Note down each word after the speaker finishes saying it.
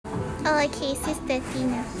Oh, okay, 6:30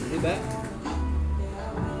 now. Is it back?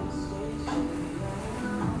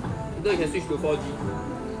 Then you can switch to 4G.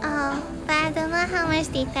 Oh, but I don't know how much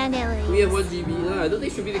data there will We use. have 1 GB. No, I don't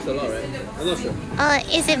think should be takes a lot, right? I'm not sure. Oh,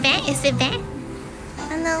 is it back? Is it back? I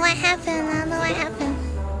don't know what happened. I don't know what happened.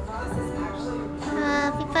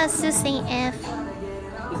 People are still saying F.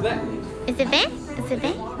 It's back. Is it back? Is it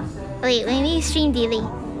back? Wait, maybe stream delay.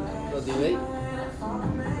 No delay.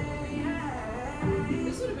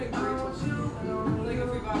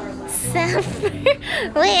 Suffer.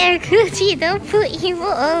 Wait, Gucci, don't put emo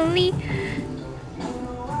only.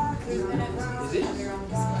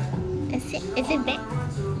 Is it? Is it back?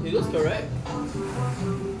 It looks correct.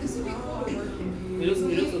 It looks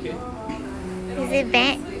okay. Is it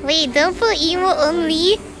back? Wait, don't put emo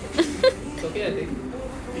only. It's okay, I think.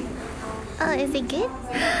 Oh, is it good?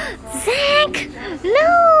 Zach!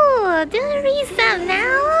 No! Don't resub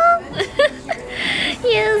now!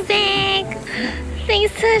 You, Zach!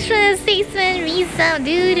 Thanks so much for the 6-month resub,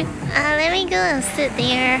 dude. Let me go and sit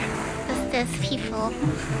there. Because there's people.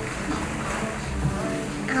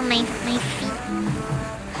 Oh, my feet.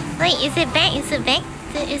 Wait, is it back? Is it back?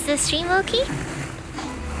 Is the stream okay?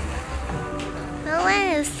 No one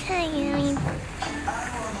is telling me.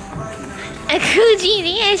 A Gucci,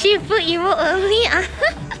 they actually put emo only on.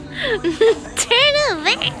 Turn it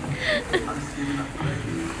back.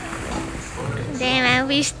 Damn, I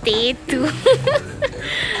wish they do.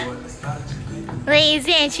 Wait, is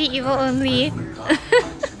it actually emo only?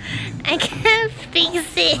 I can't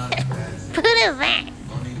fix it. Put it back.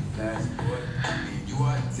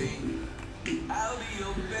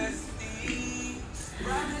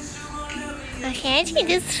 Okay, actually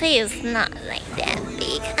this place is not like that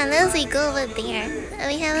big. Unless we go over there.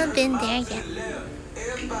 We haven't been there yet.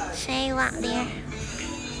 Should I walk there?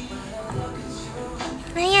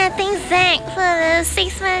 Oh yeah, thanks Zach for the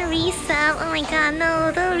 6-month resub. Oh my god,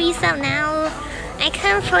 no, don't resub now. I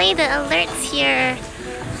can't play the alerts here.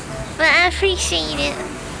 But I appreciate it.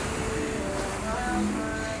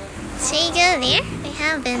 Should we go there? We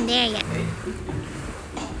haven't been there yet.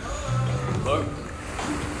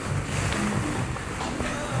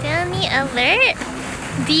 Tell me alert.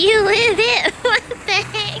 Deal with it. What the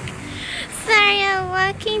heck? Sorry, I'm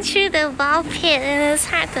walking through the ball pit and it's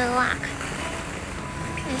hard to walk.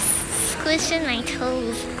 It's squishing my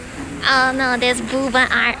toes. Oh no, there's booba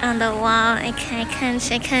art on the wall. I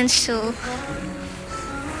can't show.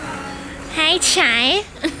 Hi, Chai.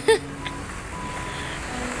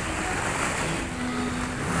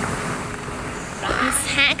 It's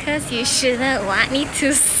hackers, you shouldn't want me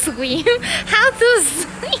to swim. How to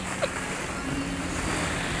swim?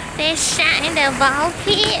 They shot in the ball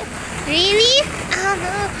pit. Really? Oh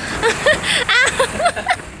no.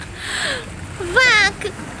 Fuck.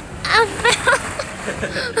 I fell.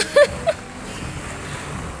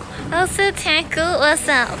 Also, Tackle, what's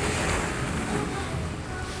up?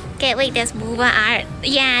 Okay, wait, there's Booba art.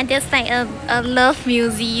 Yeah, there's like a love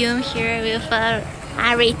museum here with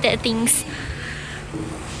R-rated things.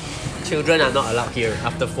 Children are not allowed here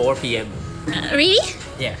after 4 p.m. Really?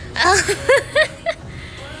 Yeah. Oh.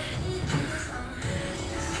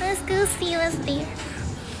 Let's go see what's there.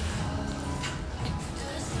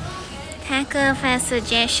 Tackle for a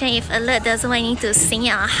suggestion. If alert doesn't want you to sing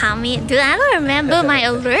it or hum it. Dude, I don't remember my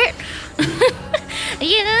alert.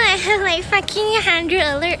 You know, I have like fucking 100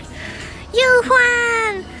 alerts. Yo,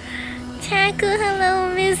 Juan! Tackle,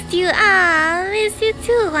 hello, missed you. Ah, missed you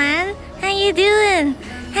too, Juan. How you doing?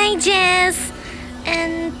 Hi, Jazz.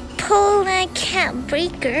 And Polar Cat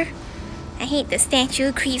Breaker. I hate the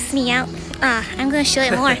statue, creeps me out. Ah, I'm gonna show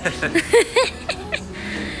it more.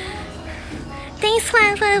 Thanks,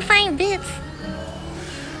 Juan, for the 5 bits.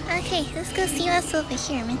 Okay, let's go see what's over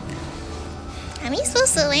here, man. Am I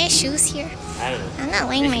supposed to wear shoes here? I don't know. I'm not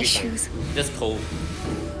wearing my shoes. Just cold.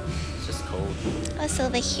 It's just cold. What's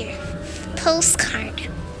over here? Postcard.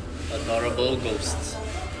 Adorable ghosts.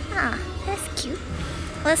 Ah, that's cute.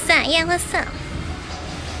 What's that? Yeah, what's up?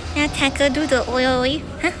 Now Tackle do the oil wave.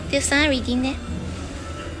 Huh? There's someone reading there.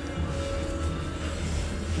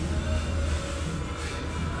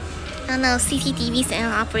 Oh no, CCTV's in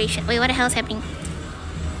operation. Wait, what the hell is happening?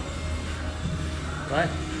 What?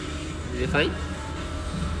 Is it fine?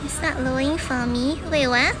 It's not loading for me. Wait,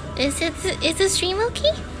 what? Is the stream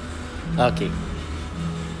okay? Okay.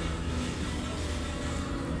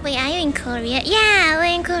 Wait, are you in Korea? Yeah,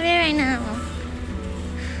 we're in Korea right now.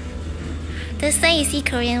 This time you see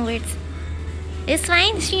Korean words. It's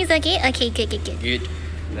fine? The stream's okay? Okay, good. Good.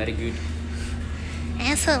 Very good. I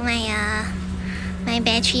just hope my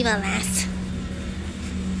battery will last.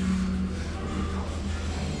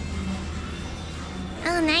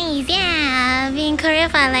 Oh, nice. place. Yeah, I've been in Korea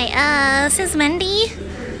for like since Monday.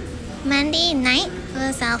 Monday night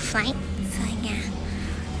was our flight. So yeah.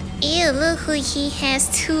 Ew, look who he has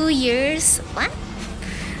 2 years. What?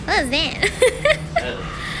 What is that?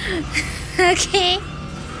 Okay.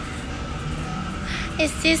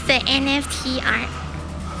 Is this the NFT art?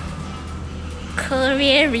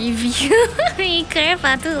 Korea review. We Korea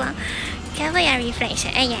for too long. Cover your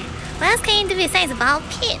reflection. Yeah. What else can you do besides ball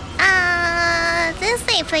pit? There's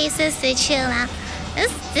like places to chill out.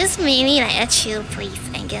 This mainly like a chill place,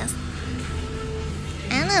 I guess.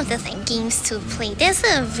 I don't know if there's like games to play. There's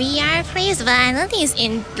a VR place, but I don't think it's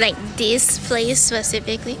in like this place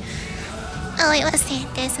specifically. Oh wait, what's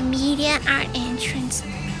that? There's a media art entrance.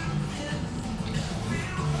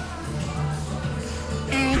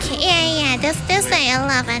 Okay, yeah. There's like a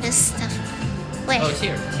lot of other stuff. Where? Oh, it's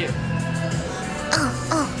here. It's here.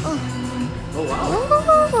 Oh. Oh, wow.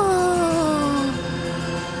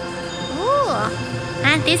 Ooh.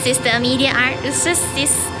 And this is the media art. It's just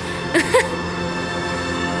this.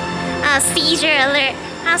 Oh, seizure alert.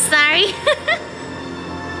 I'm sorry.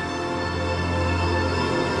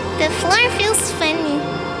 The floor feels funny.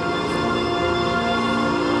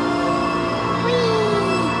 Whee.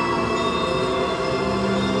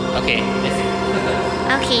 Okay, that's it.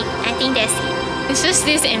 Okay, I think that's it. It's just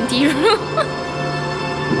this empty room.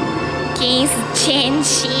 Games Gen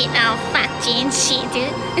shit. Oh fuck Gen shit,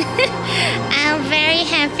 dude. I'm very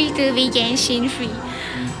happy to be Genshin free.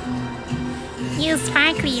 You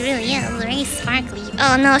sparkly, really? Yeah, very sparkly.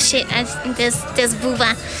 Oh no shit, there's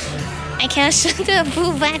booba. I can't show the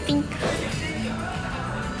booba thing.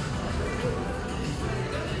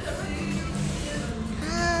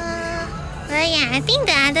 But yeah, I think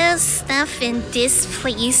the other stuff in this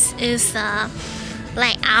place is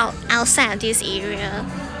like outside of this area,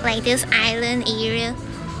 like this island area,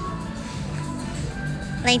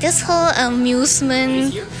 like this whole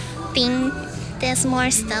amusement thing. There's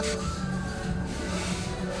more stuff.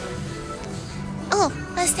 Oh,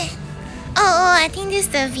 what's that? Oh, I think this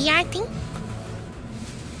is the VR thing.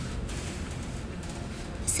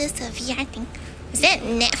 Is this the VR thing? Is that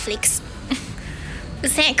Netflix?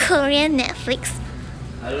 Is that Korean Netflix?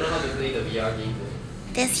 I don't know how to play the VR game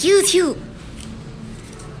though. That's YouTube.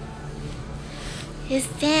 Is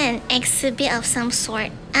that an exhibit of some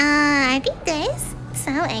sort? I think there is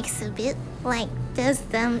some exhibit. Like there's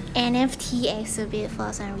the NFT exhibit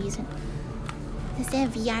for some reason. Is that a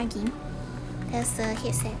VR game? There's a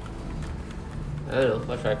headset. I don't know.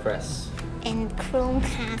 What should I press? And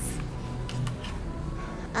Chromecast.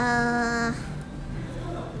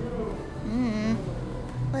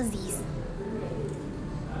 What's these?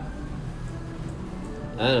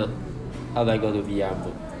 I don't know. How do I go to VR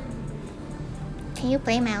mode? Can you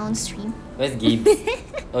play my own stream? Where's games?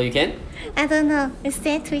 Oh, you can? I don't know. Is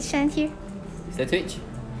there Twitch on here? Is that Twitch?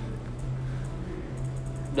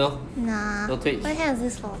 No. Nah. No Twitch. What the hell is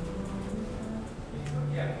this for?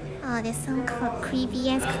 Oh, there's some creepy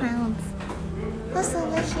ass clowns. What's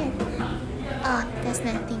over here? Oh, there's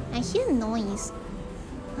nothing. I hear noise.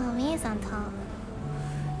 Oh, maybe it's on top.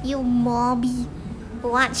 You mobby.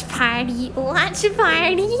 Watch party. Watch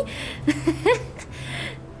party?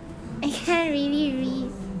 I can't really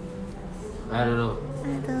read. I don't know. I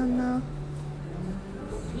don't know.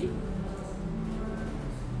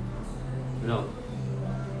 No.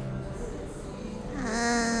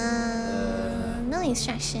 No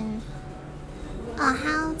instruction. Oh,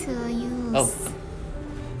 how to use. Oh.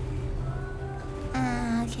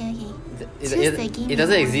 Okay. Choose It the game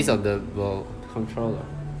doesn't you exist want. on the controller.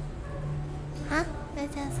 Huh?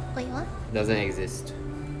 Wait, what? It doesn't exist.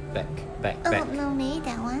 Back. Oh, no, maybe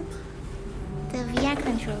that one. The VR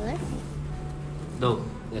controller. No,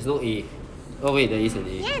 there's no A. Oh wait, there is an A.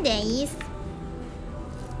 Yeah, there is.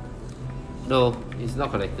 No, it's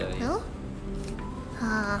not connected. No?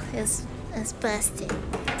 Oh, it's busted.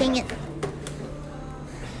 Dang it.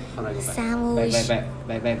 How do I go back? Sandwich.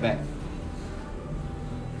 Back.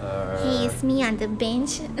 Hey, it's me on the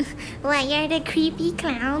bench. Why, you're the creepy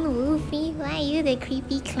clown, Wolfie? Why are you the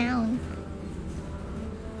creepy clown?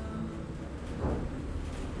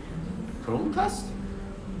 Chromecast?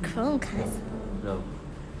 Chromecast? No.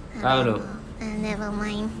 I don't know. Never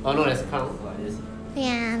mind. Oh no, there's a clown. Oh, it is.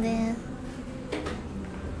 Yeah,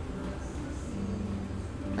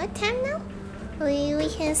 what time now? We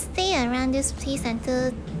can stay around this place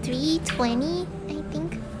until 3:20, I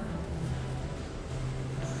think.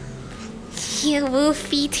 You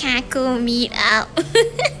Wolfie tackle meet up.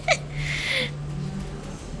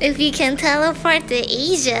 If you can teleport to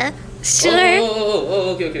Asia, sure.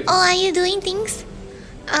 Oh, okay. Oh, are you doing things?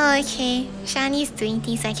 Oh, okay. Shani's doing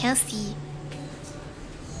things I can't see.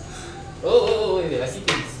 wait, I see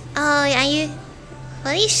things. Oh, are you?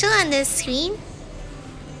 Will it show on the screen?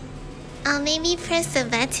 Oh, maybe press the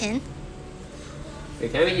button.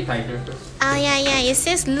 Wait, can I make it tighter first? Oh, yeah. It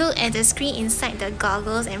says look at the screen inside the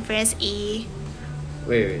goggles and press A.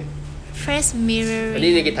 Wait. Press mirroring. I need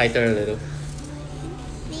to make it tighter a little.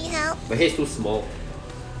 Need help? My head's too small.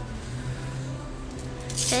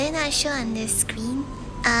 Does it not show on the screen?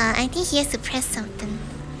 I think he has to press something.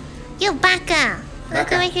 Yo, Baka!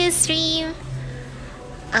 Welcome to the stream.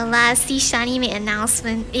 Allah, see Shani make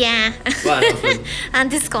announcement. Yeah. What announcement? On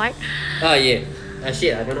Discord. Oh yeah.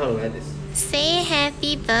 Shit, I don't know how to wear this. Say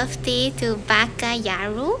happy birthday to Baka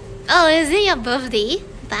Yaru. Oh, is it your birthday?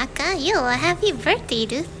 Baka? Yo, happy birthday,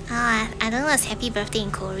 dude. Oh, I don't know what's happy birthday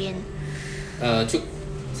in Korean.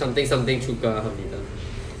 Something chuka hamnida.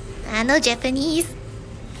 I know Japanese.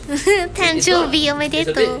 Tanjubi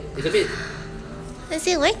omedetou. It's a bit. Is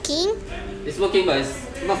it working? It's working, but it's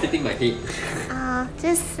not fitting my head. Oh,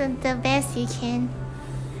 just the best you can.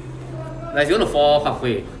 Like it's gonna fall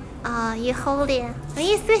halfway. Oh, you hold it. Why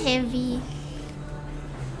is so heavy?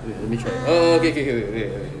 Wait, let me try. Oh, okay, wait.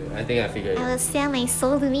 I think I figured it I out. will sell my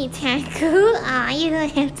soul to meet Taku. Ah, you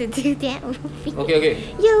don't have to do that with me.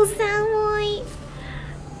 Okay. Yo, Samoy.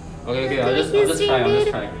 Okay, I'll just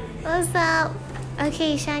try. What's up?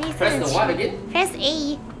 Okay, Shani's Press gonna the what again? Press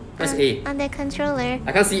A. Press A. On the controller.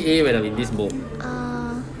 I can't see A when I'm in this mode.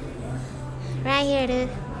 Right here, dude.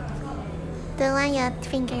 The one your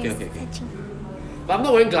finger is Okay. touching. But I'm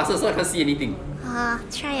not wearing glasses, so I can't see anything.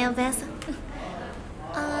 Try your best.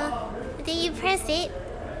 Did you press it?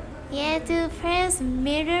 You have to press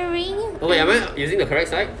mirroring. Oh wait, am I using the correct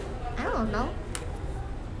side? I don't know.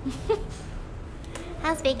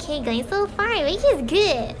 How's vacation going so far? Vacation is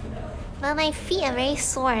good. But my feet are very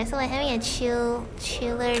sore, so I'm having a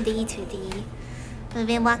chiller day today. We've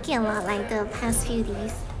been walking a lot like the past few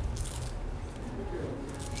days.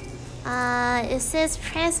 It says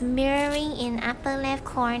press mirroring in upper left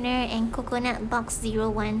corner and coconut box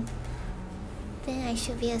 01. Then I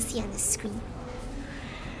should be able to see on the screen.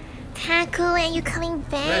 Taco, when are you coming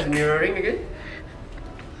back? Where's mirroring again?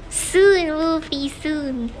 Soon, Wolfie,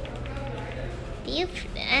 soon. Do you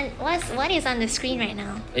and what is on the screen right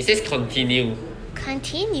now? It says continue.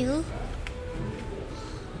 Continue.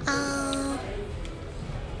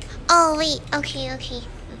 Oh wait. Okay.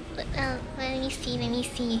 Let me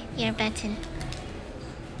see your button.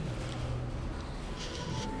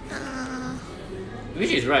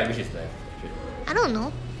 Which is right, which is left? I don't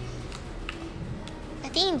know. I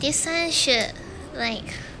think this one should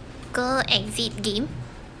like go exit game.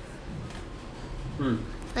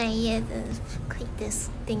 Like yeah, click this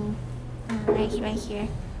thing right here.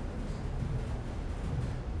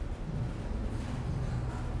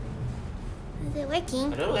 Is it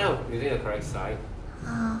working? I don't know if I'm using the correct side.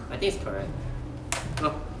 I think it's correct.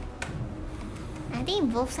 Oh. I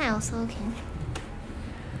think both sides also can.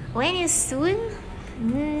 When is soon?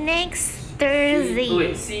 Next Thursday.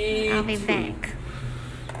 C2. I'll be back.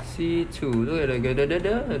 C2. Look at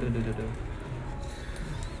the.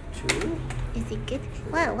 Two. Is it good?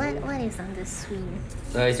 What is on the screen?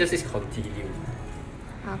 It just says continue.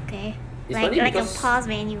 Okay. It's like funny a because pause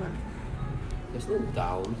menu. there's no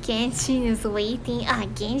down. Genshin is waiting.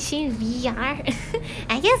 Genshin VR.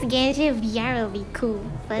 I guess Genshin VR will be cool,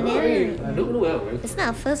 but then I don't know where I'm going. it's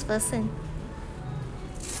not first person.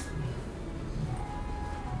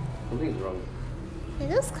 Something's wrong. It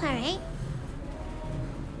looks correct.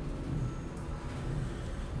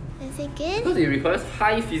 Is it good? Because it requires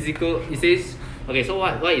high physical. It says okay. So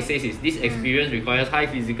what it says is this experience requires high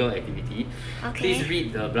physical activity. Okay. Please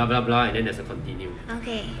read the blah blah blah and then there's a continue.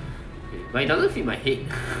 Okay. But it doesn't fit my head.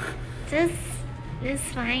 This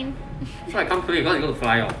fine. So I can't play because it's going to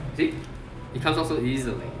fly off. See? It comes off so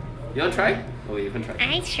easily. You want to try? Oh wait, you can't try.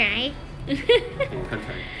 I try. Okay, you can't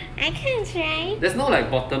try. I can try. There's no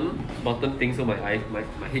like bottom thing, so my head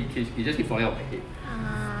keeps it just keep falling out of my head.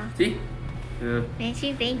 See? Yeah.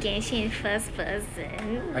 Imagine playing Genshin in first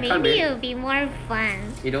person. I can't Maybe really- it'll be more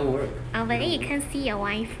fun. It don't work. But then you can't see your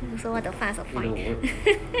waifu, so what the fuck's the It point? don't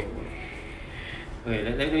work. Okay,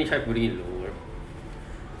 let me try putting it lower.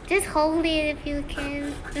 Just hold it if you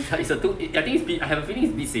can. It's a two. I think I have a feeling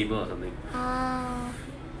it's Beat Saber or something. Oh.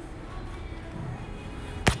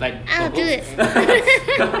 Like. I'll do it.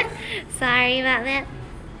 Sorry about that.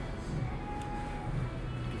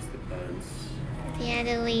 It's the balance. The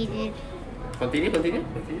other way, dude. Continue.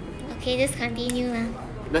 Okay, just continue lah.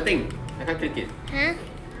 Nothing. I can't click it. Huh?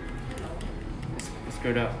 It's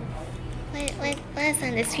screwed up. What's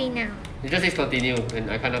on the screen now? It just says continue,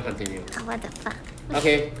 and I cannot continue. Oh, what the fuck?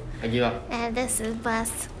 Okay, I give up. This is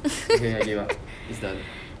bus. Okay, I give up. It's done.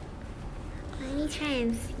 Let me try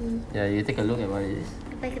and see. Yeah, you take a look at what it is.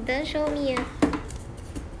 Like, don't show me.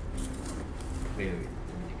 Wait.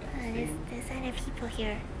 There's other people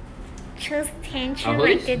here. Just tantrum hold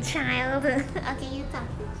like it. a child. Okay, you talk.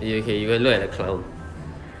 Okay, you can look at the clown.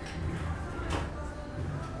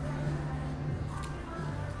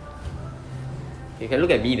 You can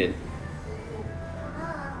look at me then.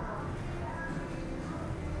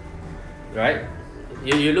 Right?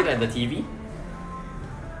 You look at the TV.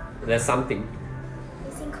 There's something.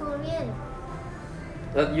 It's in Korean.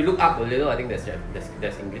 You look up a little. I think that's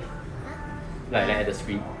English. Huh? Like at the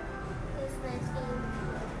screen. It's like in...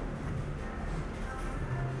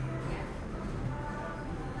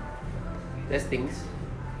 There's things.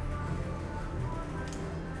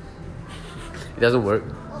 It doesn't work.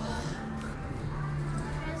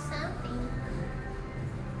 There's something.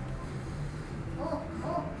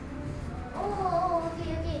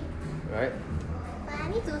 Okay. Right? But I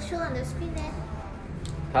need to show on the screen then.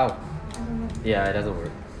 How? I don't know. Yeah, it doesn't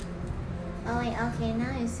work. Oh wait, okay,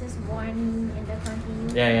 now it's just warning and the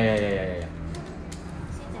continue. Yeah.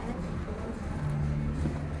 See that?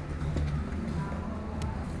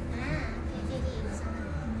 Okay, it's on.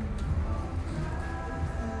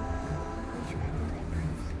 Which button do I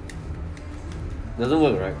press? Doesn't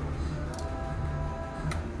work, right?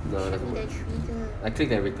 No, it doesn't The work. trigger. I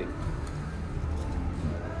clicked everything.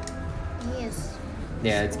 Yes.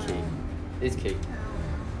 Yeah, it's K. It's K.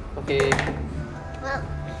 Okay. Well,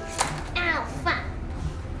 ow, fuck.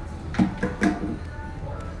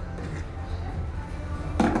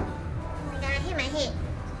 Oh my god, I hit my head.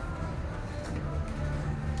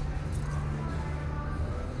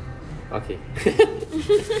 Okay.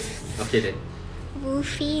 Okay then.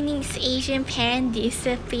 Wolfie needs Asian parent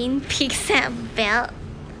discipline, picks up belt.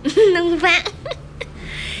 No bad.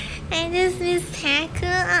 I just miss Tackle.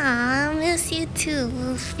 Aw, miss you too,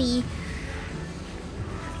 Wolfie.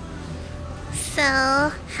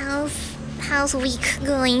 So, how's week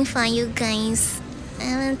going for you guys? I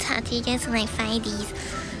haven't talked to you guys in like 5 days.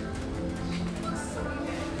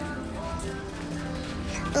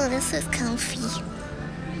 Oh, this is comfy.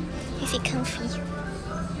 Is it comfy?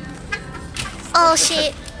 Oh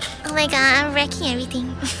shit! Oh my god, I'm wrecking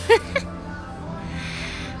everything.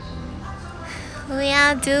 We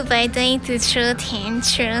all do by doing to throw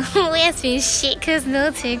tantrum. We have to be shit cause no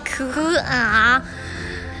too cool. Ah,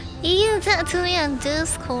 you can talk to me on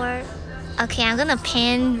Discord. Okay, I'm gonna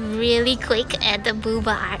pan really quick at the boob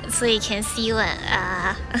art so you can see what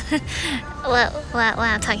what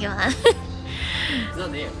I'm talking about. It's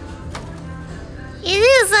not there. It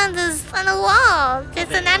is on the wall.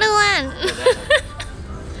 There's another one.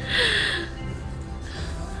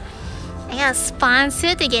 I got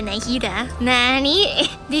sponsored to get Nahida. Nani?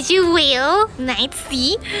 Did you whale?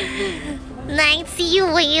 Nightsy? Nightsy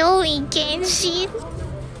whale in Genshin?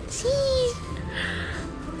 Jeez.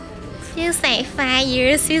 Feels like 5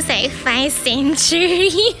 years, feels like 5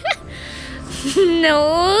 centuries.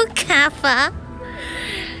 No, Kappa.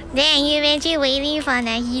 Then you imagine waiting for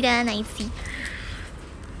Nahida Nightsy.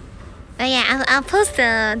 But yeah, I'll post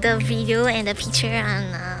the video and the picture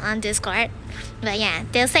on Discord. But yeah,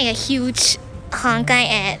 there's like a huge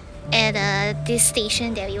honkai at this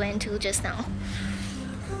station that we went to just now.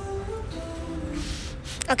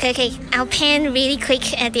 Okay, I'll pan really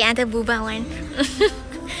quick at the other booba one.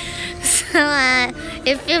 So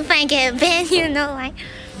if I get banned, you know why.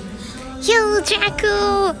 Yo,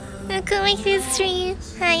 Draco! Welcome to the stream.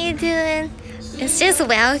 How you doing? It's just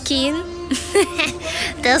Welkin.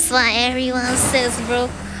 That's what everyone says, bro.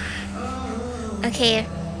 Okay,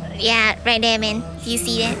 yeah, right there, man. Do you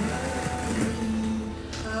see that?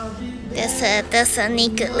 That's a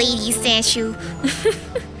naked lady statue.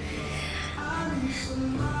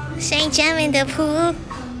 Should I jump in the pool?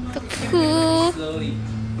 The pool. Slowly.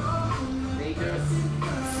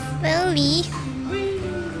 Slowly.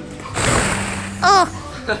 Oh,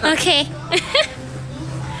 okay.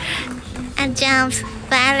 I jumped,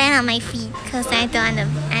 but I land on my feet because I don't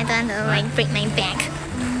wanna like break my back.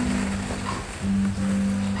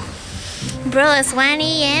 Bro, it's 1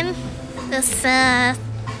 AM. It's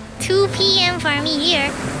 2 PM for me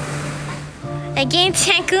here. Again,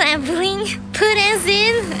 Tackle and Blink put us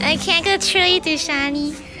in. I can't go throw it to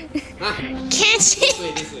Shani. Catch it.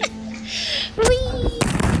 This way. Whee!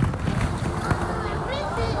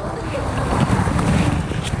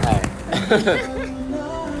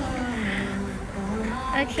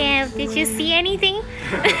 Okay, did you see anything?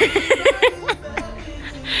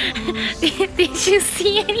 Did you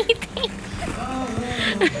see anything?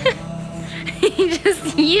 You just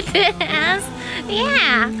yeeted ass?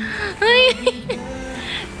 Yeah.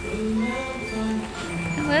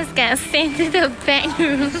 Let's get sent to the back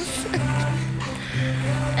rooms.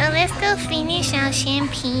 Let's go finish our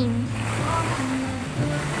champagne.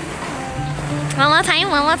 One more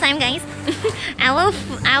time, guys. I will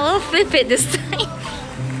flip it this time.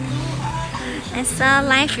 I saw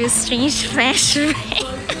life with strange flashback.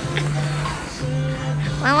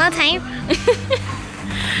 One more time.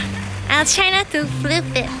 I'll try not to flip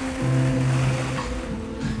it.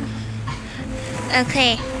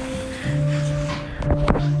 Okay.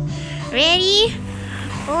 Ready?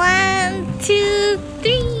 1, 2,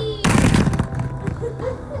 3.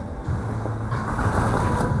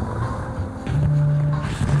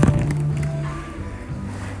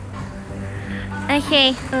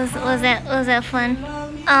 Okay, was that fun?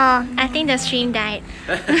 Oh, I think the stream died.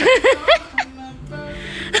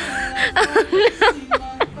 Oh no!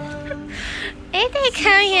 If they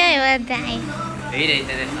come here, it will die. Did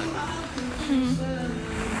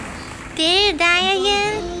it die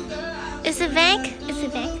again? Is it back? Is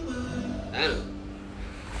it back? I don't know.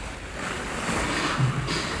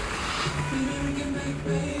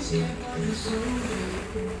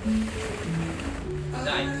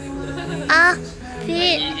 Oh, did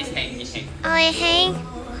it? Oh, it hang?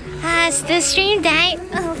 Has the stream died?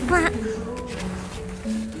 Oh, fuck.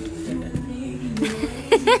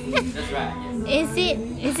 That's right. Yes.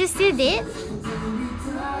 Is it still dead?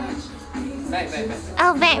 Back.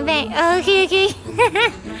 Oh, back. Okay.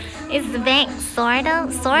 It's back, sort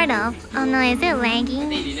of. Oh no, is it lagging?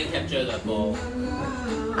 They didn't capture the ball.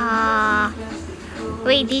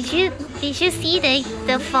 Wait, did you see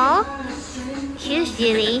the fall?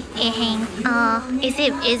 Usually it hangs. Is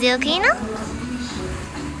it okay now?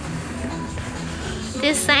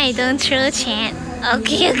 This side, don't throw chat.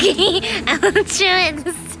 Okay. I won't throw it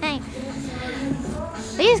this time.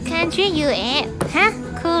 Which country you at? Huh?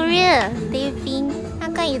 Korea, Philippines. How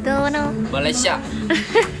come you don't know? Malaysia.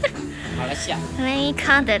 Let me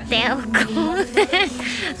call the telco.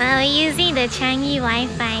 We're using the Changi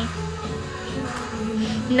Wi-Fi.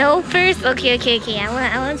 No first. Okay. I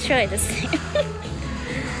won't show it this time.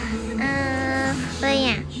 But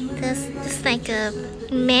yeah, this is like a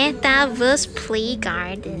metaverse play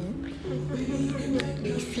garden. Let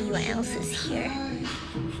me see what else is here.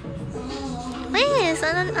 Where is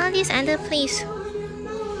all these other places?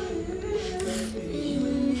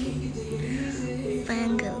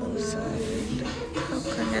 Bungalows,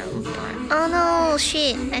 coconut bar. Oh no,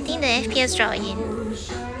 shit! I think the FPS dropped again.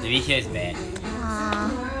 The video is bad.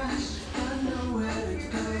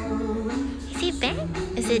 Is it back?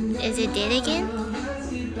 Is it dead again?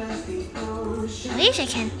 I wish I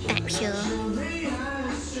can tap here.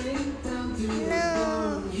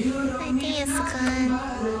 No, I think it's gone.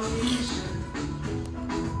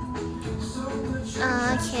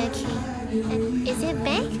 Oh, okay. Is it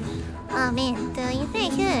back? Oh man, the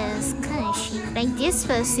internet here is kind of shit. Like this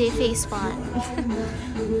specific spot.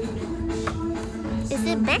 Is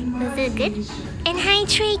it back? Is it good? And hi,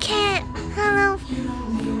 Tree Cat. Hello.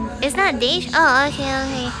 It's not Dave. Oh,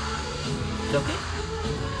 okay. It's okay.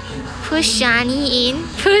 Push Shani in.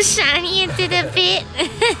 Push Shani into the pit.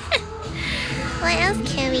 What else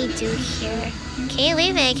can we do here? Can you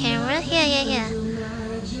wave at the camera? Here.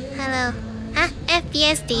 Hello.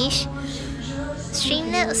 FPS dish.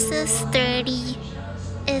 Streamlabs is 30.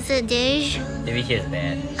 Is it dish? The video is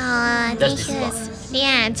bad. I think it's...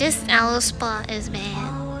 Yeah, just our spot is bad.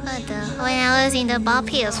 But when I was in the ball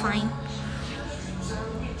pit, it was fine.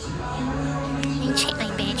 Let me check my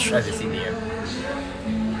battery. That's just in here.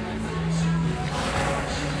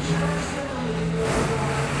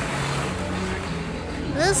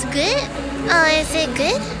 Looks good? Oh, is it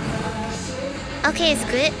good? Okay, it's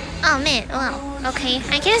good. Oh man, wow. Okay,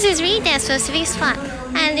 I guess it's really that specific spot.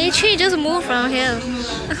 I literally just moved from here.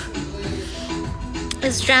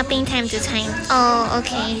 It's dropping time to time. Oh,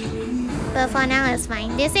 okay. But for now, it's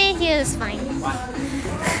fine. They say here is fine.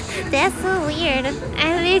 That's so weird.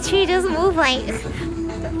 I literally just moved like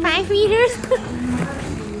 5 meters.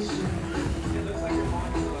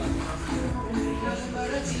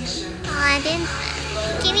 Oh, I didn't.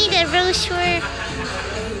 Give me the brochure.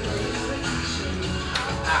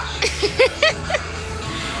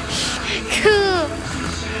 Cool.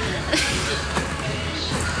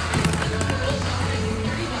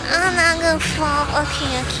 I'm not gonna fall.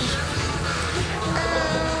 Okay.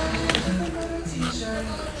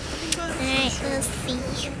 Alright, let's see.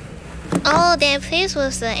 Oh, that place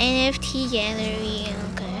was the NFT gallery.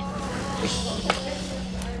 Okay.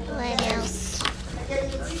 What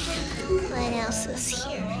else is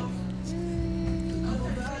here?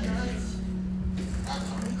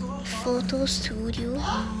 Photo studio.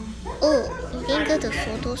 Oh, you didn't go to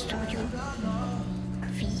photo studio.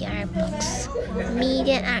 the art box.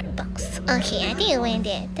 Media art box. Okay, I think it went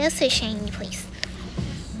there. That's a shiny place.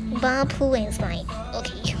 Ball pool and slide.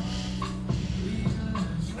 Okay.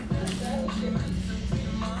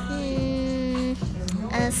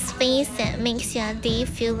 A space that makes your day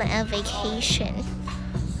feel like a vacation.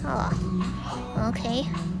 Oh, okay.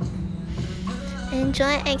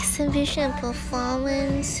 Enjoy exhibition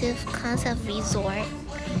performance with concept resort.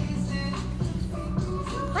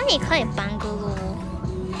 Why they call it bungalow?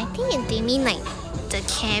 I think they mean like the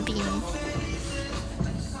cabin.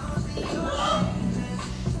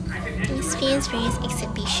 Experience various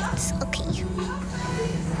exhibitions. Okay.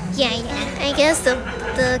 Yeah. I guess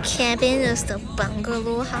the cabin is the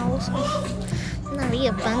bungalow house. Not really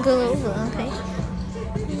a bungalow, but okay.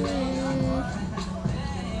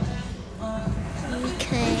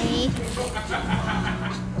 Okay.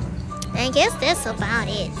 I guess that's about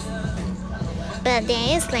it. But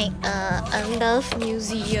there is like a love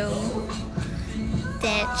museum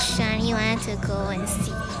that Shani wanted to go and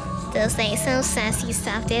see. There's like some sassy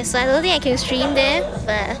stuff there, so I don't think I can stream there,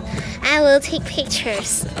 but I will take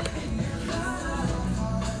pictures.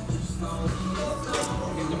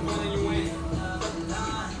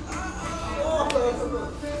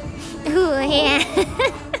 Ooh, yeah.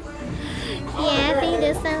 Yeah, I think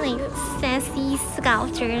there's some like sassy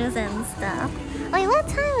sculptures and stuff. Wait, what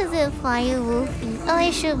time is it for you, Wolfie? Oh,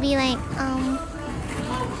 it should be like,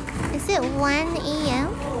 is it 1 a.m.?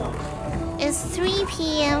 It's 3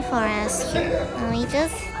 p.m. for us here. We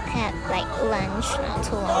just had like lunch not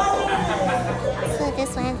too long ago. So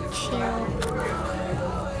just want to chill.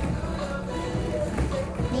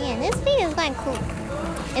 Man, this thing is quite cool.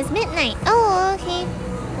 It's midnight. Oh, okay.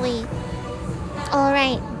 Wait.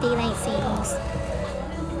 Alright, daylight savings.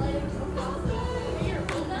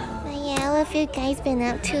 But yeah, what have you guys been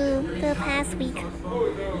up to the past week?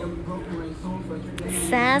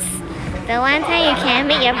 Sus? The one time you can't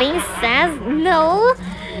make you're being sus? No!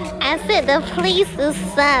 I said the place is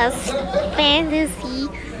sus. Fantasy,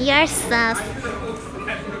 you're sus.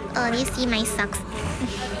 Oh, do you see my socks?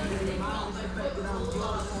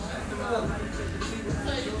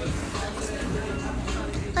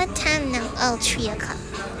 What time now? Oh, 3 o'clock.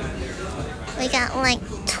 We got like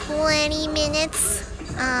 20 minutes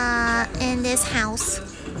in this house.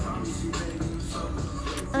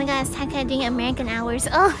 Oh my god, it's Taka doing American hours.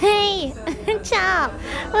 Oh hey! Ciao!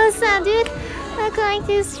 What's up, dude? We're going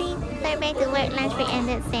to stream. Start back to work, lunch break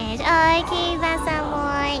ended stage. Oh, okay, that's a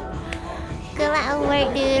boy. Good luck at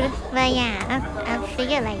work, dude. But yeah, I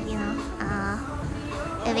figured like, you know,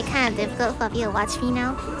 it'd be kind of difficult for you to watch me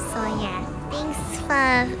now. So yeah, thanks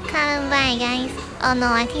for coming by, guys. Oh no,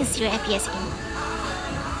 I think it's 0 FPS again.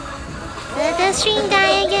 Did the stream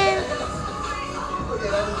die again?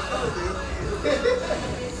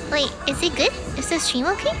 Wait, is it good? Is the stream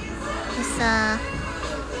okay?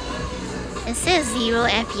 It says 0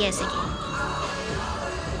 FPS again.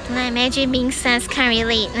 Can I imagine being sus? Can't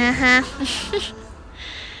relate.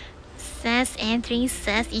 Sus entering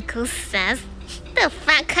sus equals sus. The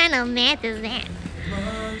fuck kind of math is that?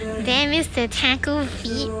 Damn, Mr. Taco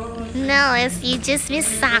feet. No, it's you just miss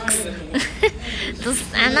socks.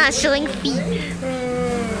 I'm not showing feet.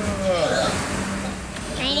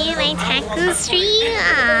 I need my taco stream.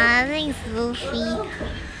 Ah, thanks, Wolfie.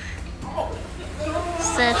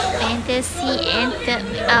 So fantasy and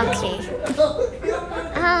okay.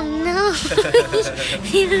 Oh no,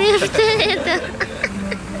 he lifted it.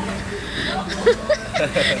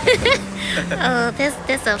 Oh,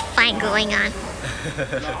 there's a fight going on.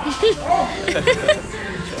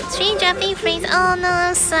 Stream dropping frames. Oh no,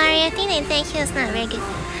 I'm sorry. I think the tech here is not very good.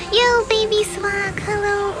 Yo, baby swag,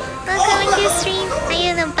 hello. Welcome to stream. Are you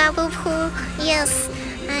in a bubble pool? Yes,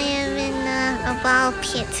 I am in a ball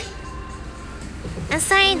pit. I'm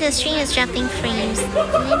sorry the stream is dropping frames. The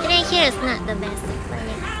internet here is not the best.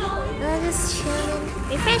 I'll just chilling.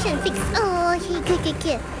 Refresh and fix. Oh, okay,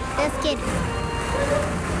 good. That's good.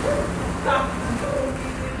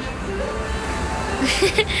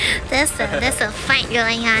 There's a fight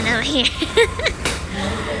going on over here.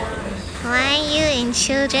 Why are you in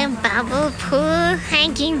children bubble pool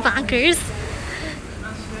hanging bonkers?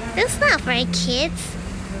 That's not for kids.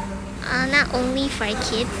 Not only for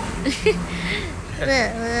kids.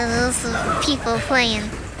 Those people playing.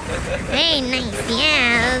 Very nice.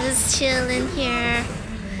 Yeah, I'll just chill in here.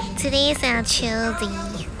 Today's our chill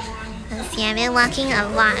day. Yeah, I've been walking a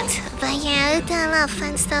lot. But yeah, I've done a lot of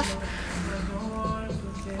fun stuff.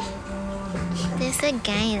 There's a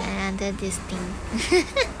guy under this thing.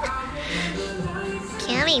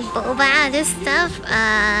 Can we boba out this stuff?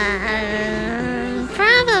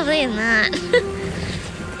 Probably not.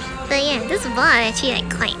 But yeah, this ball actually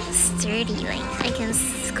like quite sturdy. Like I can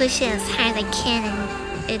squish it as hard as I can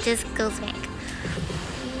and it just goes back.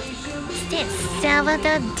 Is that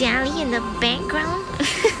Salvador Dali in the background?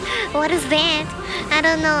 What is that? I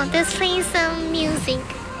don't know. Let's play some music.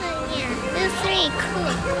 But yeah, this is really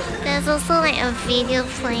cool. There's also like a video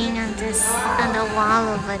playing on the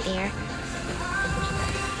wall over there.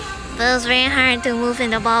 But it was very hard to move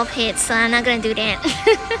in the ball pit, so I'm not gonna do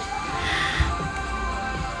that.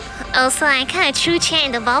 Also, I kind of threw chat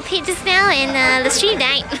in the ball pit just now, and the stream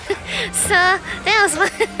died. So that was fun.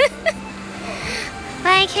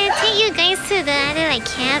 But I can take you guys to the other like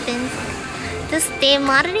cabins. They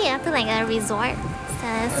modeled it after like a resort, so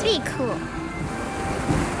it's really cool.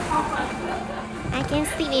 I can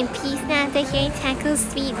sleep in peace now after hearing Taco's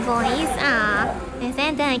sweet voice. Is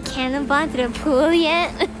that done a cannonball to the pool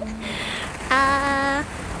yet?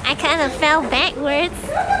 I kind of fell backwards.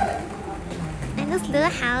 And those little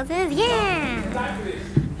houses, yeah,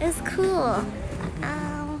 it's cool.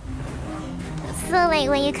 So like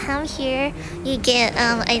when you come here, you get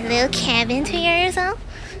a little cabin to yourself.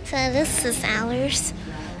 So this is ours.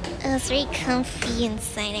 It's very comfy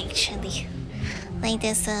inside actually. Like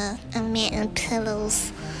there's a mat and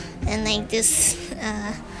pillows, and like this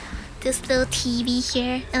little TV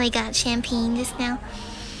here, and we got champagne just now.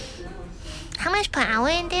 How much per hour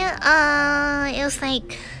in there? It was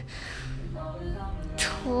like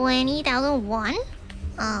 20,000 won.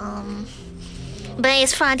 But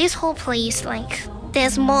it's for this whole place. Like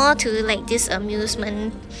there's more to like this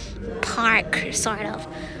amusement park sort of.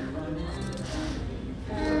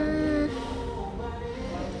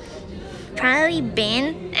 Probably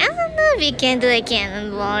ban. I don't know if you can do a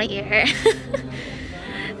cannonball here.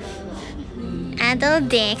 I don't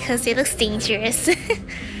dare because it looks dangerous.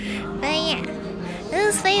 But yeah,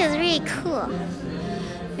 this place is really cool.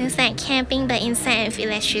 It's like camping but inside with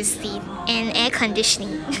electricity and air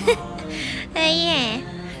conditioning. But yeah,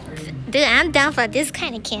 dude, I'm down for this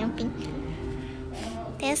kind of camping.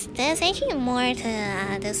 There's actually more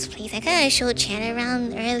to this place. I kind of showed chat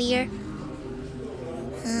around earlier.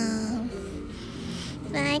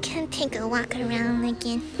 But I can take a walk around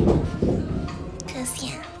again. Cause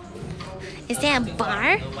yeah. Is there a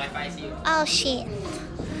bar? Oh shit.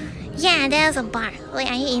 Yeah, there's a bar. Wait,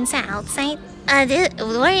 are you inside, outside?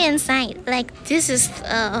 We're inside. Like this is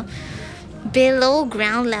below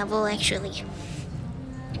ground level actually.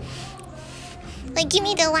 Like give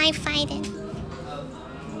me the Wi-Fi then.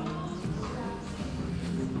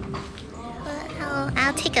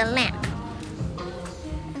 I'll take a lap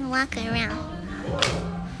and walk around.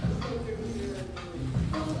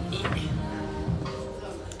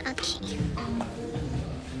 Okay.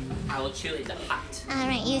 I will chill in the hut.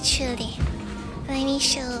 Alright, you chill there. Let me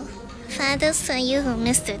show. For those of you who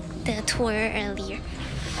missed the tour earlier.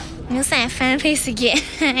 Looks like a fun place to get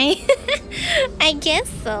high. I guess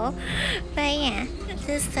so. But yeah,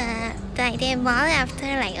 this like they bought it after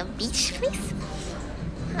like a beach place.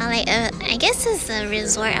 Or like I guess it's a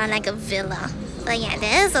resort or like a villa. But yeah,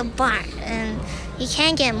 there is a bar and you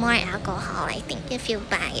can get more alcohol, I think, if you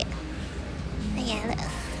buy it. But yeah, look,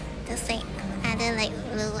 there's like other like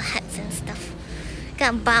little huts and stuff.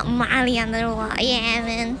 Got Bob Marley on the wall. Yeah,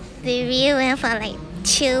 man, they really went for like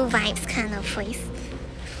chill vibes kind of place.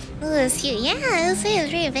 Oh, it's huge. Yeah, this place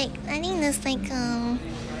is really big. I think there's like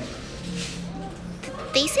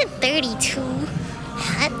they said 32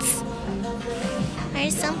 huts or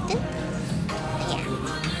something. But yeah,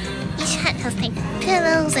 each hut has like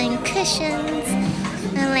pillows and cushions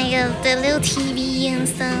and like the little TV and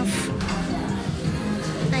stuff.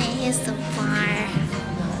 But here's the bar,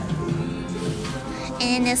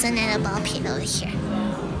 and there's another ball pit over here.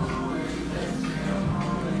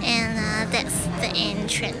 And that's the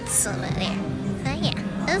entrance over there. But yeah,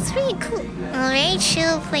 that's really cool. A very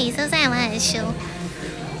chill place. That's why I wanted to show.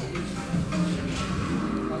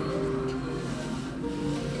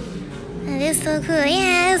 It is so cool.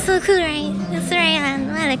 Yeah, it's so cool, right? That's right, man.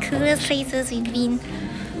 One of the coolest places we've been.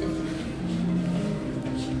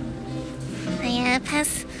 But yeah,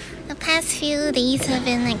 the past few days have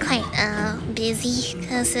been like quite busy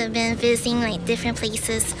because I've been visiting like different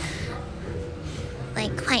places,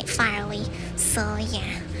 like quite far away. So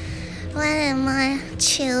yeah, what a more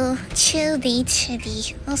chill day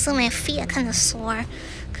today. Also, my feet are kind of sore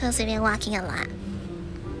because I've been walking a lot.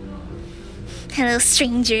 Hello,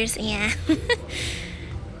 strangers. Yeah.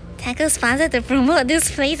 Taco sponsored to promote this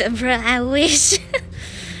place, bro. I wish.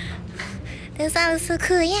 This sounds so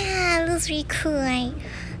cool. Yeah, it looks really cool. Like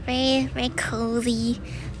very cozy.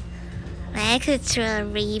 Like I could throw a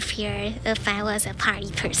rave here if I was a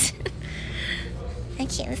party person.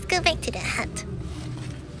 Okay, let's go back to the hut.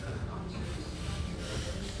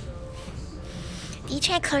 you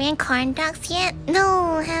try Korean corn dogs yet?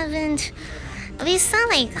 No, haven't. We saw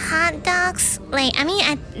like hot dogs. Like I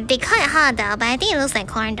mean, they call it hot dog, but I think it looks like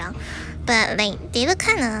corn dog. But like they look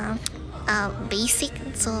kind of basic,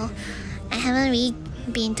 so I haven't really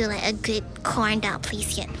been to like a good corn dog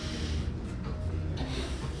place yet.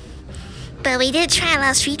 But we did try a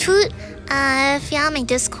lot of street food. If y'all my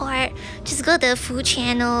Discord, just go to the food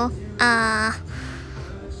channel. I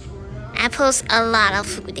post a lot of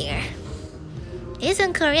food there. Is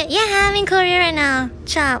in Korea? Yeah, I'm in Korea right now.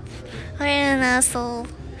 Chop. We're in Seoul.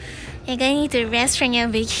 You're gonna need to rest from your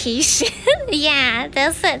vacation. Yeah,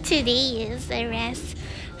 that's what today is. A rest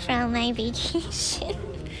from my vacation.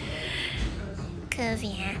 Cause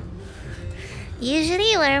yeah.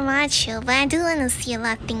 Usually we're more chill, but I do want to see a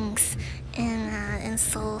lot of things in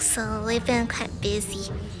Seoul, so we've been quite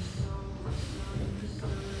busy.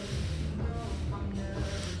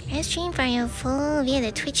 I stream from your phone via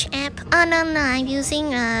the Twitch app. Oh no, I'm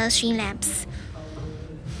using Streamlabs.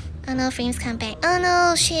 Oh no, frames come back. Oh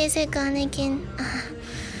no, shit, is it gone again?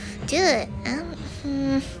 Dude,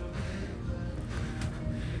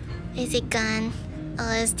 is it gone?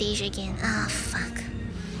 Oh, it's Deja again. Oh fuck.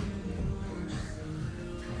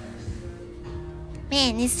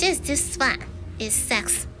 Man, it's just this spot. It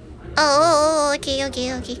sucks. Oh, okay.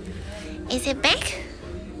 Is it back?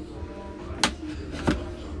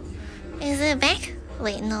 Is it back?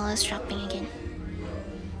 Wait, no, it's dropping again.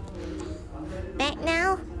 Back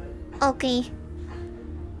now? Okay.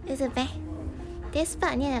 Is it back? This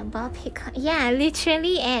spot near the ball pit. Yeah,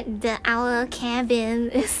 literally at our cabin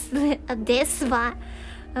is this spot.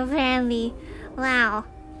 Apparently. Wow.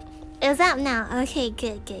 It's up now. Okay,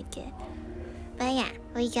 good. But yeah,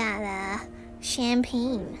 we got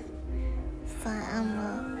champagne. So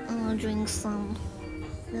I'm gonna drink some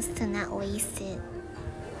just to not waste it.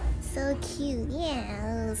 So cute,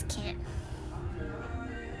 yeah, those cat.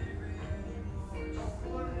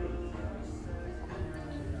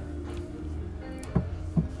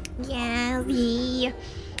 Yeah,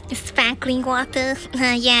 the sparkling water.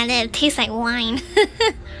 Yeah, that tastes like wine.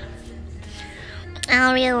 I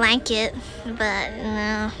don't really like it, but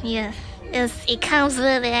no, yeah, it comes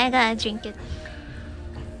with it. I gotta drink it.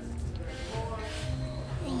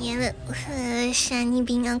 Yeah, look, Shiny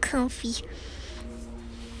being uncomfy.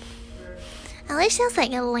 I wish there's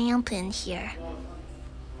like a lamp in here.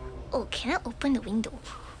 Oh, can I open the window?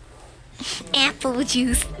 Apple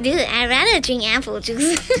juice. Dude, I'd rather drink apple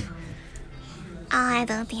juice. Oh, I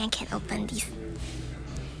don't think I can open these.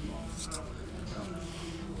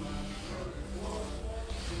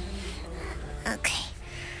 Okay.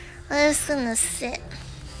 We're just gonna sit.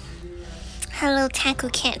 Hello, taco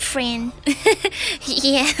cat friend.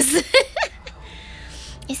 Yes.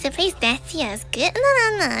 Is the place dirty as good?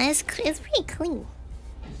 No. It's pretty clean.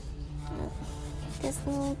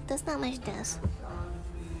 There's not much dust.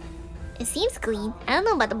 It seems clean. I don't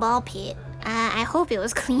know about the ball pit. I hope it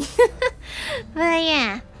was clean. But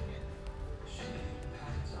yeah.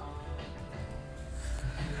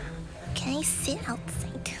 Can I sit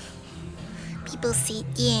outside? People sit.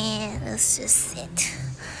 Yeah, let's just sit.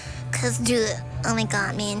 Cause dude, oh my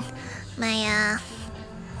god, man,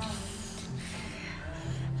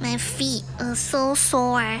 my feet are so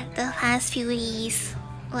sore the past few days.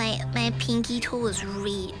 Like my pinky toe is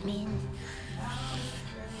red, man.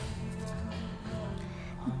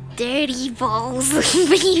 Dirty balls,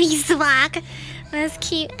 baby swag. Let's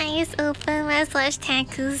keep eyes open. Let's watch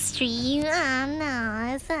Taku stream. Oh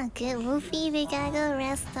no, it's not good. Wolfie, we gotta go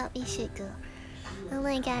rest up. We should go. Oh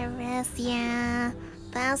my god, rest, yeah.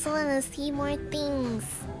 But I also wanna see more things.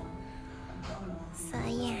 So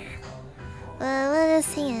yeah. Well, we're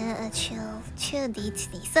just having a chill day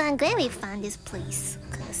today. So I'm glad we found this place,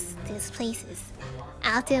 cause this place is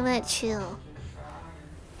ultimate chill.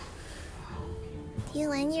 Do you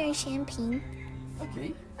want your champagne?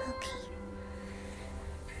 Okay. Okay.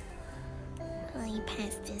 Let me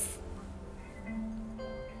pass this.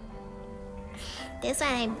 That's why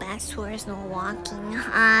I like bus tours, no walking.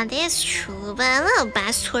 That's true, but a lot of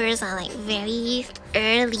bus tours are like very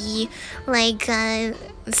early, like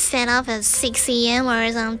set off at 6 AM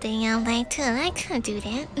or something. I'm like, dude, I can't do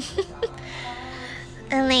that.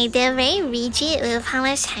 And like they're very rigid with how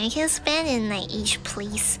much time you can spend in like each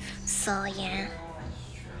place. So yeah.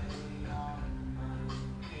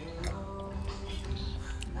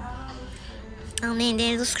 Oh man,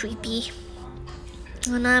 that looks creepy.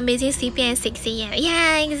 Oh no, I'm busy sleeping at 6 AM.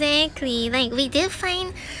 Yeah, exactly. Like we did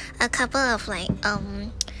find a couple of like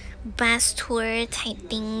bus tour type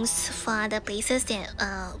things for the places that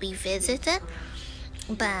we visited,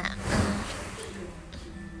 but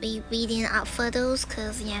we didn't opt for those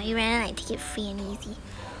because yeah, we rather like take it free and easy.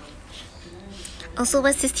 Also,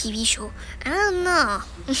 what's this TV show? I don't know.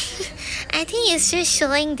 I think it's just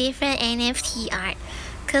showing different NFT art.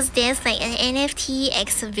 Cause there's like an NFT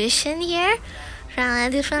exhibition here from a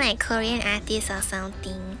different like Korean artists or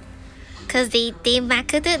something. Cause they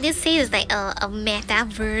marketed this thing as like a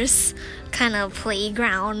metaverse kind of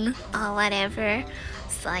playground or whatever.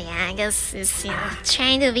 So yeah, I guess it's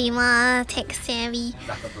trying to be more tech savvy.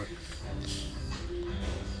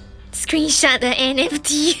 Screenshot the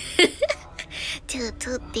NFT. Dude,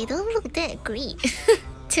 they don't look that great.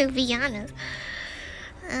 To be honest.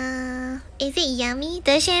 Is it yummy?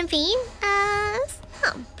 The champagne? It's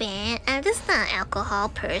not bad. I'm just not an alcohol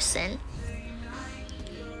person.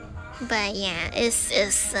 But yeah,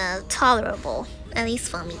 it's tolerable, at least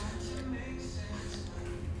for me.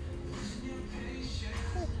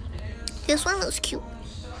 This one looks cute.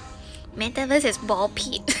 Metaverse is ball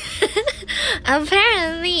pit.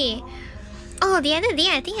 Apparently. Oh, the other day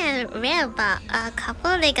I think I read about a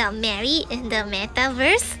couple that got married in the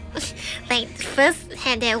metaverse. Like first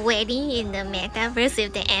had their wedding in the metaverse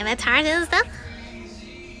with the avatars and stuff.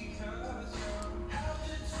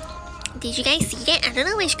 Did you guys see that? I don't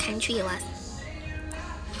know which country it was.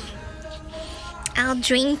 I'll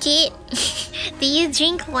drink it. Do you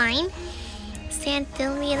drink wine? Sad,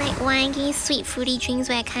 don't really like wine. Give me sweet fruity drinks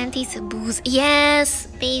where I can't taste the booze. Yes,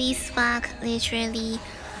 baby spark, literally.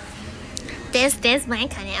 That's my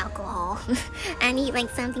kind of alcohol. I need like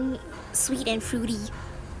something sweet and fruity.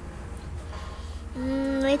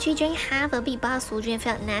 Literally drank half a big bottle of soju and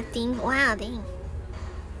felt nothing. Wow, dang.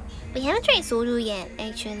 We haven't tried soju yet,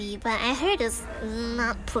 actually, but I heard it's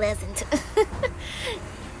not pleasant.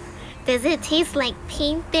 Does it taste like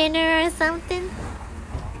paint thinner or something?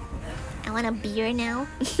 I want a beer now.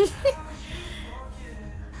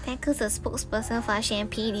 Taco's a spokesperson for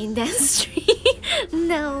champagne industry.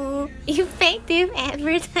 No. Effective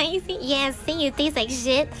advertising? Yes, saying it tastes like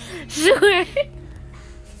shit. Sure.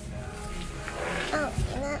 Oh,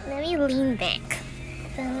 let me lean back.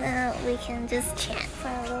 Then we can just chat for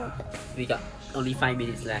a little bit. We got only 5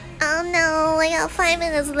 minutes left. Oh no, I got 5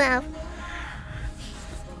 minutes left.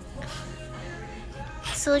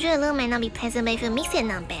 Soju alone might not be pleasant, but if you mix it,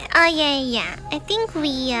 not bad. Oh yeah. I think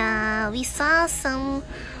we saw some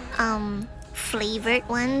flavored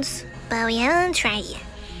ones, but we haven't tried yet.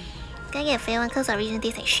 Gotta get a flavored one because originally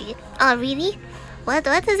tastes like shit. Oh really? What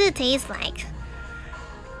does it taste like?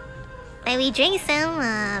 Like we drank some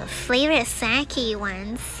flavored sake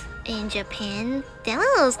once in Japan. That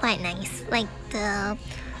one was quite nice. Like I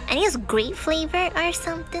think it's grape flavor or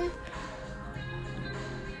something.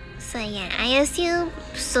 So yeah, I assume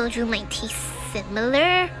soju might taste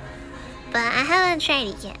similar, but I haven't tried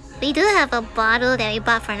it yet. We do have a bottle that we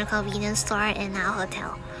bought from the convenience store in our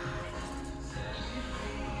hotel.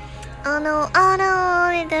 Oh no,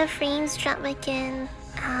 the frames drop again.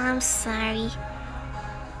 I'm sorry.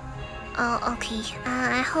 Oh, okay.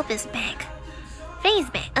 I hope it's back. Frame's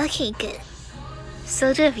back. Okay, good.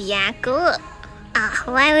 Soju with Yakult.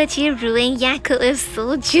 Why would you ruin Yakult with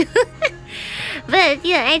soju? But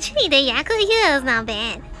yeah, actually the Yakult here is not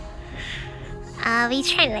bad. We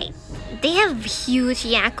tried like they have huge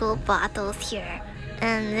Yakult bottles here,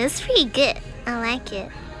 and it's pretty good. I like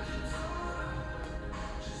it.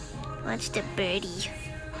 Watch the birdie.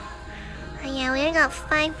 Oh yeah, we only got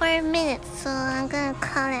 5 more minutes, so I'm gonna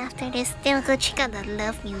call after this. Then we'll go check out the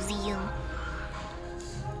Love Museum.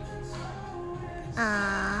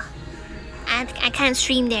 I can't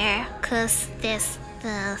stream there because there's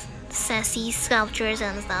the sassy sculptures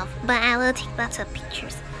and stuff, but I will take lots of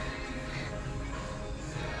pictures.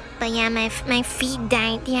 But yeah, my feet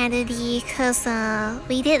died the other day because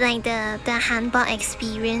we did like the hanbok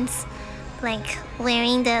experience, like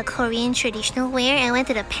wearing the Korean traditional wear. I went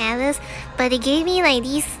to the palace, but they gave me like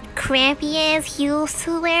these crappy ass heels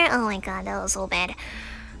to wear. Oh my god, that was so bad.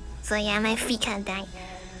 So yeah, my feet kind of died.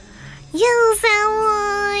 Yo,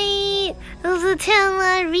 Samoy! Tell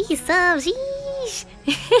my resub, sheesh!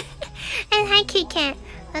 And hi, Kit Kat.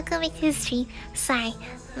 Welcome back to the stream. Sorry,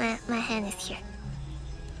 my hand is here.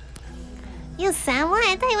 Yo, Samoy,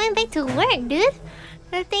 I thought you went back to work, dude.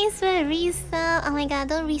 Thanks for the resub. Oh my god,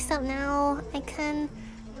 don't resub now. I can't.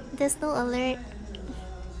 There's no alert.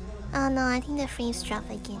 Oh no, I think the frames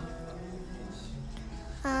dropped again.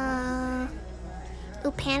 Oh,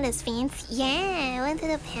 palace fancy. Yeah, I went to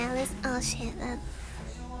the palace. Oh shit,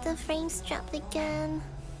 the frames dropped again.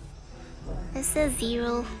 It says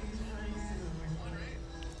 0.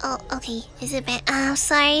 Oh, okay. Is it bad? I'm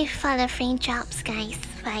sorry for the frame drops, guys.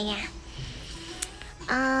 But yeah.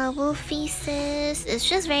 Wolfie says it's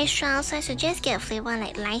just very strong, so I suggest get a flavor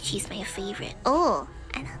like lychee is my favorite. Oh,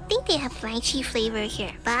 I don't think they have lychee flavor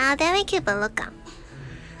here, but I'll definitely keep a lookout.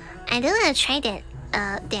 I do want to try that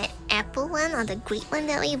apple one or the grape one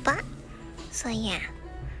that we bought. So yeah,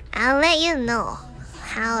 I'll let you know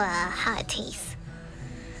how it tastes.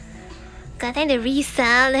 Got time to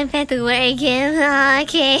resell, then back to work again. Oh,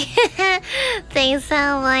 okay. Thanks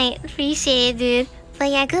so much. Appreciate it, dude. But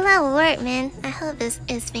yeah, good luck with work, man. I hope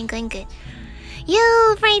it's been going good.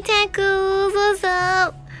 Yo, fried tacos, what's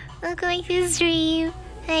up? Welcome to the stream.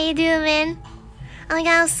 How you doing, man? Oh my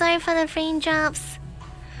god, I'm sorry for the frame drops.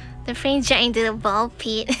 The frame dropped into the ball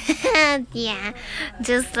pit. Yeah,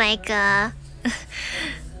 just like when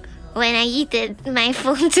I yeeted my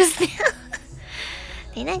phone just now.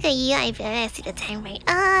 They're not gonna yeet if I see the time right.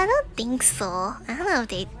 I don't think so. I don't know if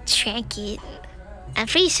they track it. I'm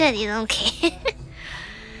pretty sure they don't care.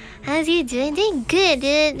 How's you doing? Doing good,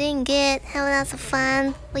 dude. Doing good. Having lots of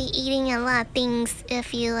fun. We eating a lot of things.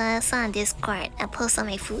 If you saw on Discord, I posted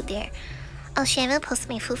my food there. Oh shit, I haven't posted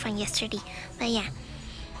my food from yesterday. But yeah.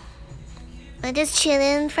 We're just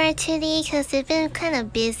chilling for today because it's been kind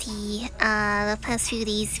of busy the past few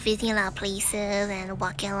days, visiting a lot of places and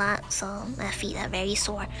walking a lot, so my feet are very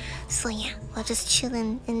sore. So yeah, we're just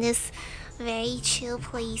chilling in this very chill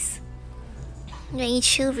place. Very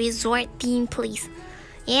chill resort theme place.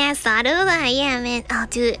 Yeah, saw those. Yeah, man. Oh,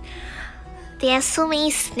 dude. There are so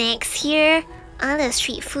many snacks here. All the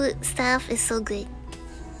street food stuff is so good.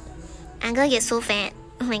 I'm gonna get so fat.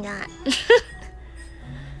 Oh my god.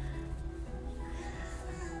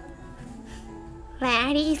 But I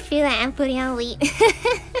already feel like I'm putting on weight.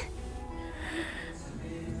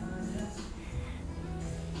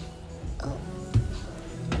 Oh.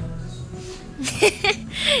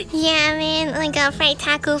 Yeah, man. Oh my god, fried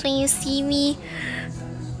tacos when you see me.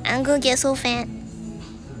 I'm gonna get so fat.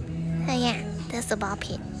 Oh yeah, that's the ball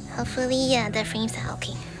pit. Hopefully the frames are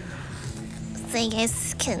okay. So you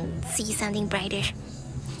guys can see something brighter.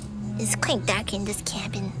 It's quite dark in this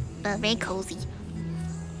cabin, but very cozy.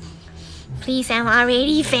 Please, I'm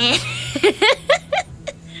already fat.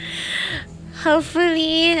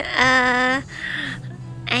 Hopefully, I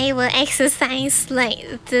will exercise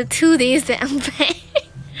like the 2 days that I'm back.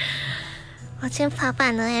 Watching Papa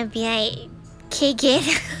and be like, okay,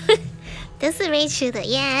 get. This is very chill though.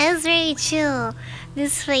 Yeah, it's very chill.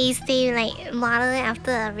 This place, they like modeled it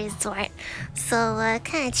after a resort. So we're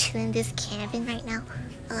kind of chilling in this cabin right now.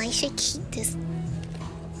 Oh, I should keep this.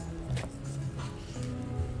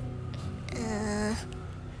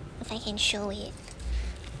 If I can show it.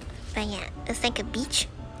 But yeah, it's like a beach.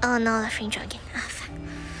 Oh no, the frame drop again. Oh fuck.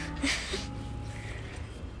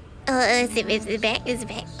 Oh, is it back? Is it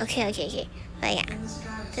back? Okay. But yeah,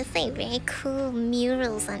 there's like very cool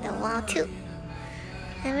murals on the wall too.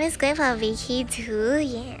 I was going for a vacation too.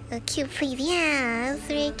 Yeah, a cute place. Yeah, it's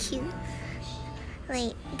very cute.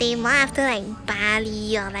 Like they more after like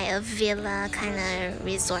Bali or like a villa kind of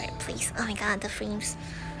resort place. Oh my god, the frames.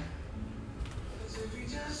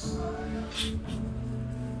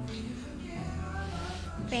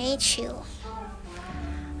 Very chill.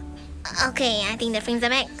 Okay, I think the frames are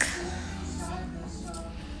back.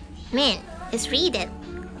 Man, it's really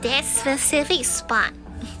that specific spot.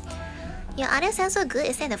 Your audio sounds so good.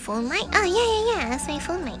 Is that the phone mic? Oh yeah. That's my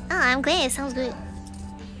phone mic. Oh, I'm glad it sounds good.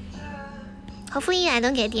 Hopefully I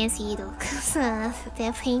don't get DNC though, cause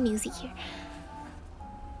they're playing music here.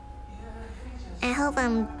 I hope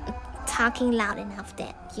I'm talking loud enough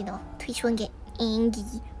that, you know, Twitch won't get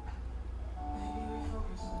angry.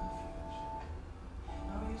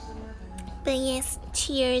 But yes,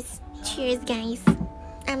 cheers guys.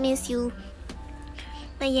 I miss you.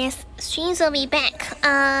 But yes, streams will be back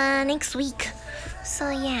next week. So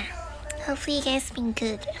yeah, hopefully you guys been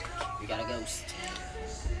good. We got a ghost.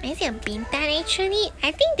 Is it a Bintan actually?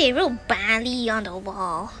 I think they wrote Bali on the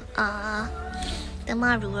wall. The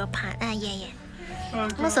more rural part. Yeah.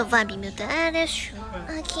 Most of it be muted. That's true.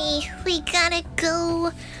 Okay, we gotta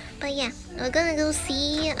go. But yeah, we're gonna go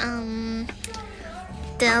see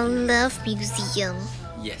the Love Museum.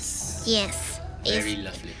 Yes. It's Very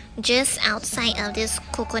lovely. just outside of this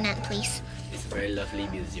coconut place. It's a very lovely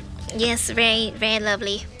museum. Yes, very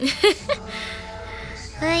lovely.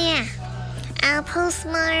 But yeah, I'll post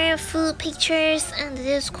more food pictures on the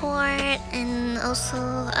Discord and also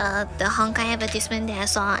the Honkai advertisement that I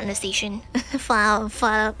saw on the station for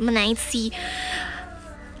night C.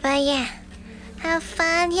 But yeah, have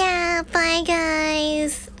fun. Yeah, bye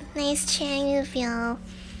guys. Nice chatting with y'all.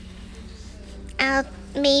 I'll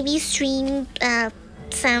maybe stream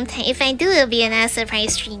sometime. If I do, it'll be another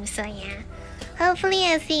surprise stream. So yeah, Hopefully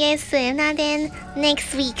I'll see you guys soon. If not, then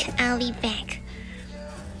next week I'll be back.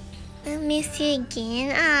 I miss you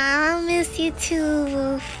again. I'll miss you too,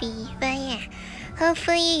 Wolfie. But yeah,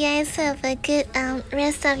 hopefully you guys have a good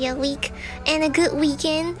rest of your week and a good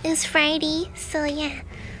weekend. It's Friday, so yeah,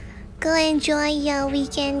 go enjoy your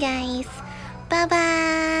weekend, guys. Bye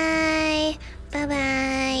bye. Bye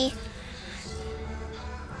bye.